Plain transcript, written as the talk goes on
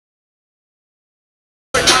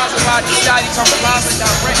got E-Shotty coming live and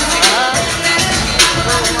direct.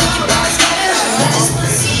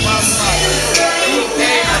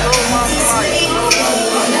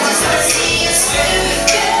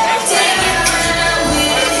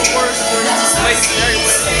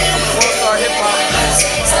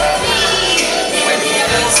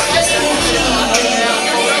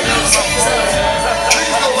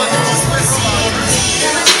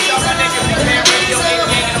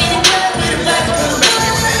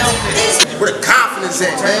 Where the confidence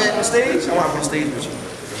at, man? On stage? I want to be on stage with you.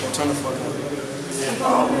 Turn the fuck up. I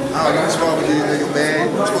don't know what's wrong with these niggas, man.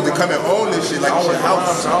 You're supposed to come and own this shit like it's your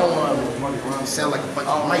house. You sound like a bunch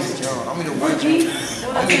of mice. I'm in the one joint.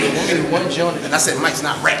 I'm in the one joint. And I said mice,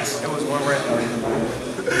 not rats. That was one rat.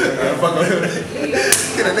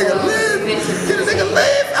 Get a nigga live. Get a nigga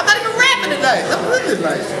live. I'm not even rapping tonight. I'm living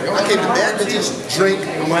tonight. I came to bad bitches, drink,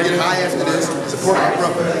 I'm gonna get high after this, support my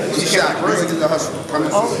brother. E-Shotty, music is a hustle.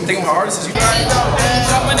 Think my artist is you.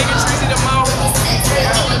 Drop my nigga Trizzy the mouth. I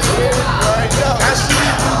see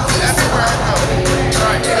them everywhere I go.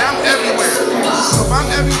 Right. And I'm everywhere. So if I'm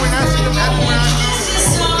everywhere and I see them everywhere I go,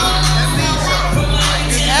 that means something.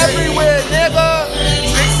 Everywhere, nigga.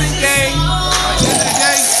 Mixing game. At the end of the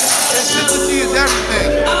day, simplicity is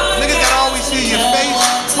everything. Niggas gotta always see your face,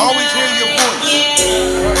 always hear your voice. You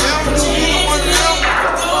don't see either one of them,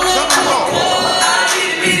 something's wrong.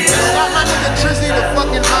 Got my nigga Trizzy the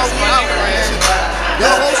fucking mouth out, man.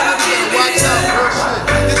 Y'all host niggas better watch out for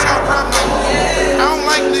shit. This our problem. I don't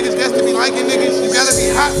like niggas that's to be liking niggas. You gotta be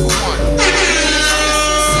hot for one.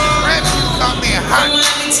 Rap people out there hot.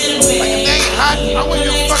 Like if they ain't hot, I wouldn't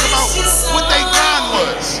give a fuck about what they grind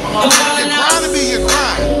was. Your grind will be your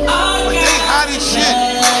grind. But they hot as shit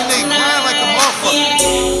and they grind like a motherfucker.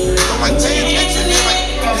 So like pay attention, man.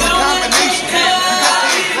 Like it's a combination. You just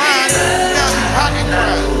can't grind, you gotta be hot and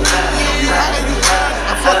grind. You hot and you grind,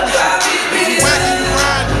 I fuck with you. If you whack and you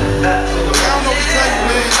grind, I don't know what to tell you,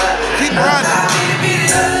 man. Keep grinding.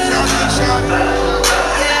 Shout out to E-Shotty.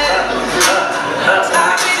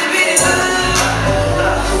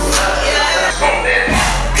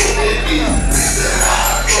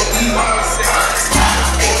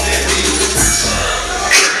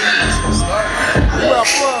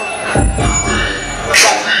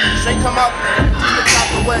 They come out, look out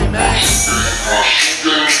the way, man.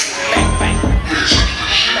 Bang, bang. Bang, bang.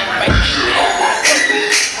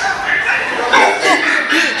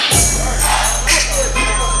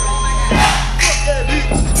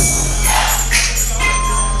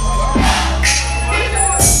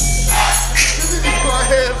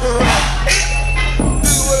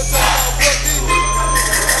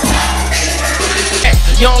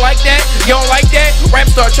 You don't like that? You don't like that? Rap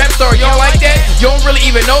star, trap star, you don't like that? You don't really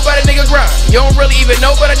even know about a nigga grind. You don't really even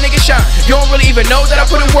know about a nigga shine. You don't really even know that I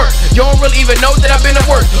put in work. You don't really even know that I've been to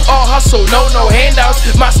work. All hustle, no handouts.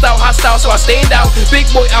 My style, hostile, so I stand out. Big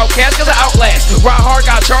boy outcast, cause I outlast. Ride hard,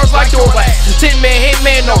 got charged like door blast. 10-man,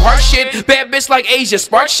 hitman, no heart shit. Bad bitch like Asia,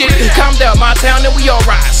 spark shit. Calm down, my town, and we all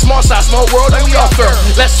ride. Small size, small world, and we all firm.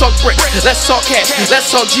 Let's talk bricks, let's talk cash.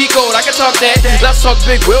 Let's talk G-Gold, I can talk that. Let's talk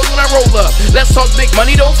big wheels when I roll up. Let's talk big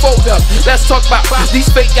money, don't fold up. Let's talk about these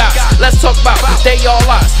fake guys. Let's talk about they all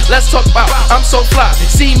lies. Let's talk about I'm so fly.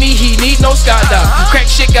 See me, he need no skydive. Crack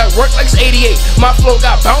shit got work like it's 88. My flow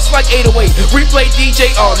got bounced like 808. Replay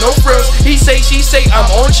DJ, all no frills. He say, she say, I'm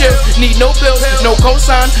on chill. Need no bills, no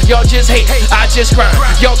cosign. Y'all just hate, I just grind.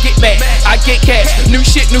 Y'all get mad, I get cash. New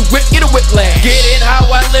shit, new whip, get a whiplash. Get it how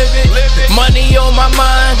I live it. Money on my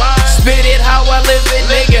mind. Spit it how I live it,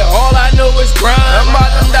 nigga. All I know is grind. I'm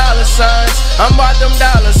about them dollar signs. I'm about them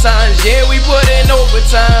dollar signs. Yeah, we put in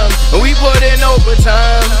overtime. We put in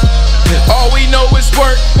overtime. All we know is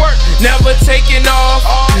work, never taking off.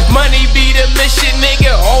 Money be the mission,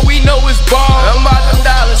 nigga. All we know is ball. I'm about them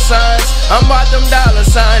dollar signs. I'm about them dollar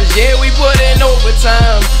signs. Yeah, we put in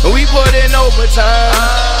overtime. We put in overtime.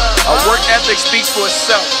 Our work ethic speaks for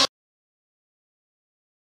itself.